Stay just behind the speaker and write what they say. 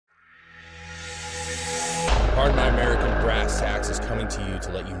Tacks is coming to you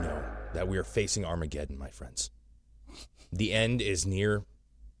to let you know that we are facing Armageddon, my friends. The end is near,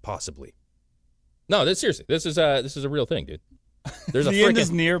 possibly. No, seriously. This is a real thing, dude. There's the end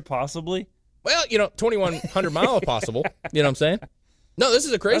is near, possibly? Well, 2,100 mile possible. You know what I'm saying? No, this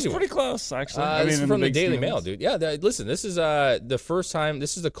is a crazy one. That's pretty close, actually. This is from the Daily Mail, dude. Yeah, listen, this is the first time.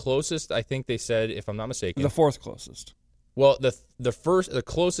 This is the closest, I think they said, if I'm not mistaken. The fourth closest. Well, the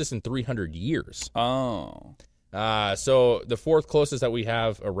closest in 300 years. Oh. So the fourth closest that we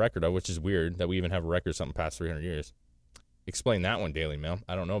have a record of, which is weird that we even have a record of something past 300 years. Explain that one, Daily Mail.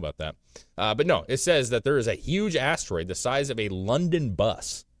 I don't know about that. But no, it says that there is a huge asteroid the size of a London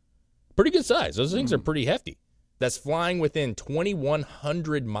bus. Pretty good size. Those things are pretty hefty. That's flying within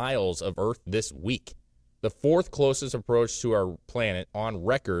 2,100 miles of Earth this week. The fourth closest approach to our planet on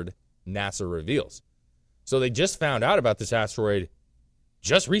record, NASA reveals. So they just found out about this asteroid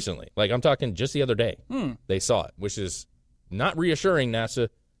just recently. Like, I'm talking just the other day. They saw it, which is not reassuring, NASA,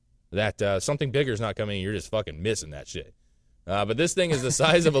 that something bigger is not coming and you're just fucking missing that shit. But this thing is the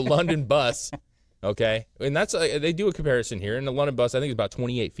size of a London bus, okay? And that's they do a comparison here. And the London bus, I think, is about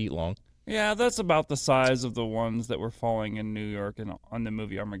 28 feet long. Yeah, that's about the size of the ones that were falling in New York and on the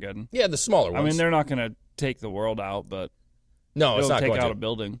movie Armageddon. Yeah, the smaller ones. I mean, they're not going to take the world out, but no, it's not take going out to. a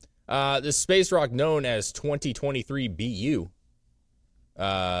building. The space rock known as 2023 BU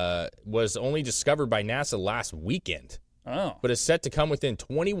was only discovered by NASA last weekend. Oh. But is set to come within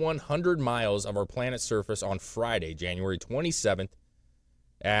 2,100 miles of our planet's surface on Friday, January 27th,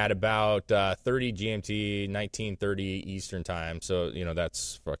 at about 30 GMT, 1930 Eastern time. So,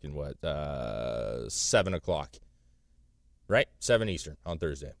 that's fucking what? 7 o'clock. Right? 7 Eastern on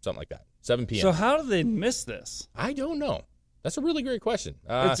Thursday. Something like that. 7 p.m. So how do they miss this? I don't know. That's a really great question.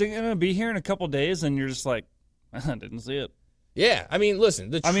 It's going to be here in a couple days, and you're just like, I didn't see it. Yeah. I mean, listen,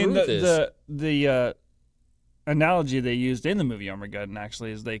 the truth is... The analogy they used in the movie Armageddon,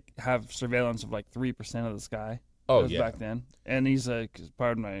 actually, is they have surveillance of like 3% of the sky. Oh, yeah. Back then. And he's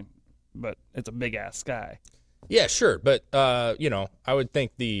pardon me, but it's a big-ass sky. Yeah, sure. But, I would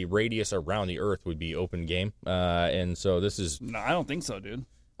think the radius around the Earth would be open game. And so this is... No, I don't think so, dude.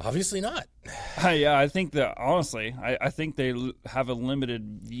 Obviously not. Yeah, I think that, honestly, I think they have a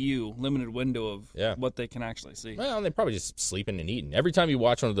limited window of what they can actually see. Well, they're probably just sleeping and eating. Every time you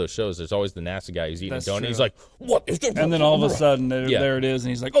watch one of those shows, there's always the NASA guy who's eating a donut. True. He's like, what is this? And then all of a sudden, there it is,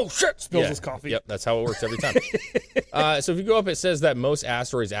 and he's like, oh, shit, spills his coffee. Yep, that's how it works every time. So if you go up, it says that most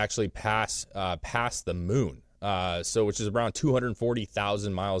asteroids actually pass the moon, which is around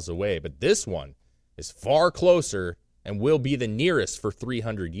 240,000 miles away. But this one is far closer and will be the nearest for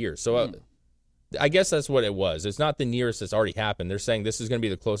 300 years. So I guess that's what it was. It's not the nearest that's already happened. They're saying this is going to be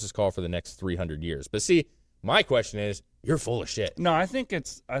the closest call for the next 300 years. But see, my question is, you're full of shit. No, I think they're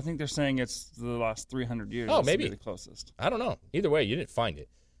saying it's the last 300 years. Oh, maybe the closest. I don't know. Either way, you didn't find it.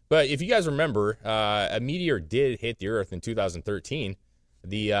 But if you guys remember, a meteor did hit the Earth in 2013.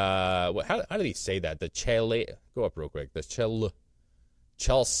 The how did he say that? Go up real quick. The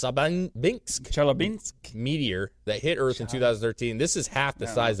Chelyabinsk meteor that hit Earth in 2013. This is half the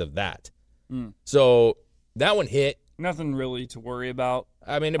size of that. So that one hit. Nothing really to worry about.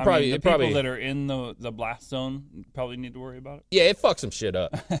 I mean, the people that are in the blast zone probably need to worry about it. Yeah, it fucks some shit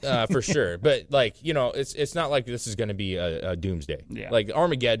up for sure. But it's not like this is going to be a doomsday. Yeah. Like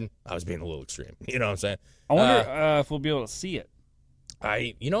Armageddon, I was being a little extreme. You know what I'm saying? I wonder if we'll be able to see it.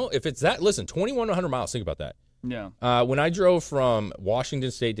 If it's that, listen, 2,100 miles. Think about that. Yeah. When I drove from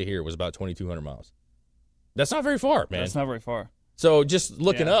Washington State to here, it was about 2,200 miles. That's not very far, man. That's not very far. So just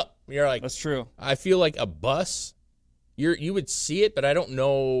looking up, you're like, that's true. I feel like a bus, you would see it, but I don't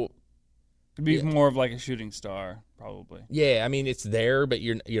know. It'd be more of like a shooting star, probably. Yeah, I mean, it's there, but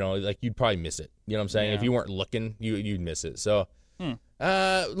you'd probably miss it. You know what I'm saying? Yeah. If you weren't looking, you'd miss it. So,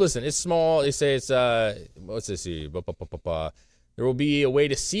 listen, it's small. They say it's, what's this here? There will be a way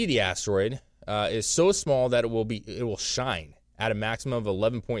to see the asteroid. It's so small that it will shine at a maximum of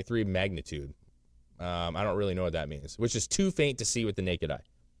 11.3 magnitude. I don't really know what that means, which is too faint to see with the naked eye.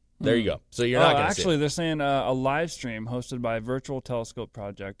 There you go. So you're not going to see it. Actually, they're saying a live stream hosted by a virtual telescope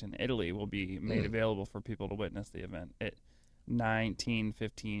project in Italy will be made available for people to witness the event at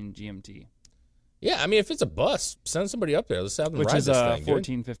 19:15 GMT. Yeah, I mean, if it's a bus, send somebody up there. Let's have them ride this thing. Which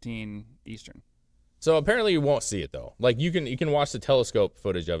is 14:15 Eastern. So apparently you won't see it though. Like you can watch the telescope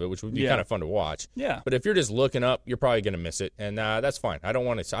footage of it, which would be kind of fun to watch. Yeah. But if you're just looking up, you're probably going to miss it, and that's fine. I don't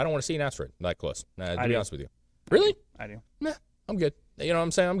want to see an asteroid that close. To be honest with you. Really? I do. Nah, I'm good. You know what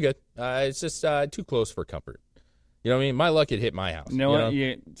I'm saying? I'm good. It's just too close for comfort. You know what I mean? My luck had hit my house. You know what?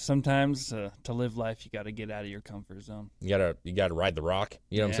 Sometimes to live life, you got to get out of your comfort zone. You gotta ride the rock.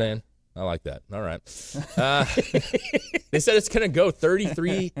 You know what I'm saying? I like that. All right. They said it's going to go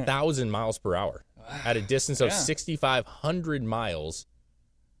 33,000 miles per hour at a distance of 6,500 miles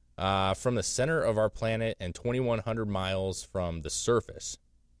from the center of our planet and 2,100 miles from the surface.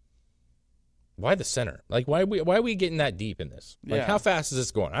 Why the center? Like, why are we getting that deep in this? Like, how fast is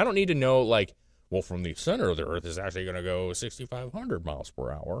this going? I don't need to know, like, well, from the center of the Earth is actually going to go 6,500 miles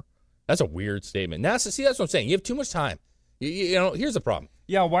per hour. That's a weird statement. NASA, see, that's what I'm saying. You have too much time. You know, here's the problem.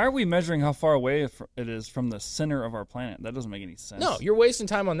 Yeah, why are we measuring how far away it is from the center of our planet? That doesn't make any sense. No, you're wasting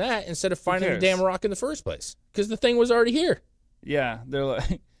time on that instead of finding the damn rock in the first place because the thing was already here. Yeah, they're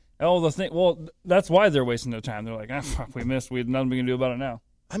like, oh, the thing. Well, that's why they're wasting their time. They're like, fuck, we missed. We have nothing we can do about it now.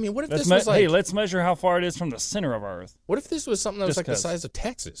 I mean, what if this was like... Hey, let's measure how far it is from the center of our Earth. What if this was something that was like the size of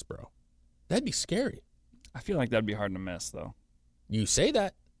Texas, bro? That'd be scary. I feel like that'd be hard to miss, though. You say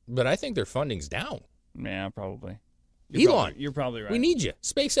that, but I think their funding's down. Yeah, probably. Elon, you're probably right. We need you.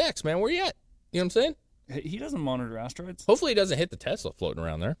 SpaceX, man, where you at? You know what I'm saying? He doesn't monitor asteroids. Hopefully he doesn't hit the Tesla floating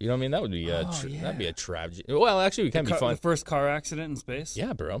around there. You know what I mean? That would be that'd be a tragedy. Well, actually, it can be fun. The first car accident in space?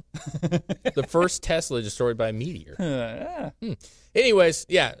 Yeah, bro. The first Tesla destroyed by a meteor. Yeah. Anyways,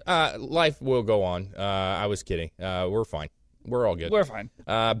 life will go on. I was kidding. We're fine. We're all good. We're fine.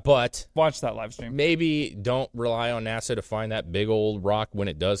 But watch that live stream. Maybe don't rely on NASA to find that big old rock when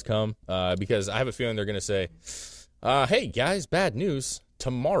it does come, because I have a feeling they're going to say, hey, guys, bad news.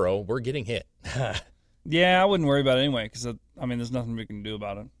 Tomorrow we're getting hit. Yeah, I wouldn't worry about it anyway, because, I mean, there's nothing we can do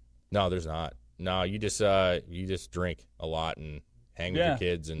about it. No, there's not. No, you just drink a lot and hang with your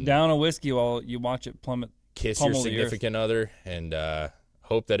kids. And down a whiskey while you watch it plummet. Kiss your significant other and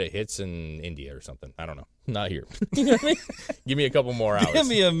hope that it hits in India or something. I don't know. Not here. You know what I mean? Give me a couple more hours. Give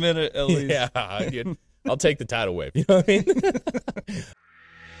me a minute at least. Yeah, I'll take the tidal wave. You know what I mean?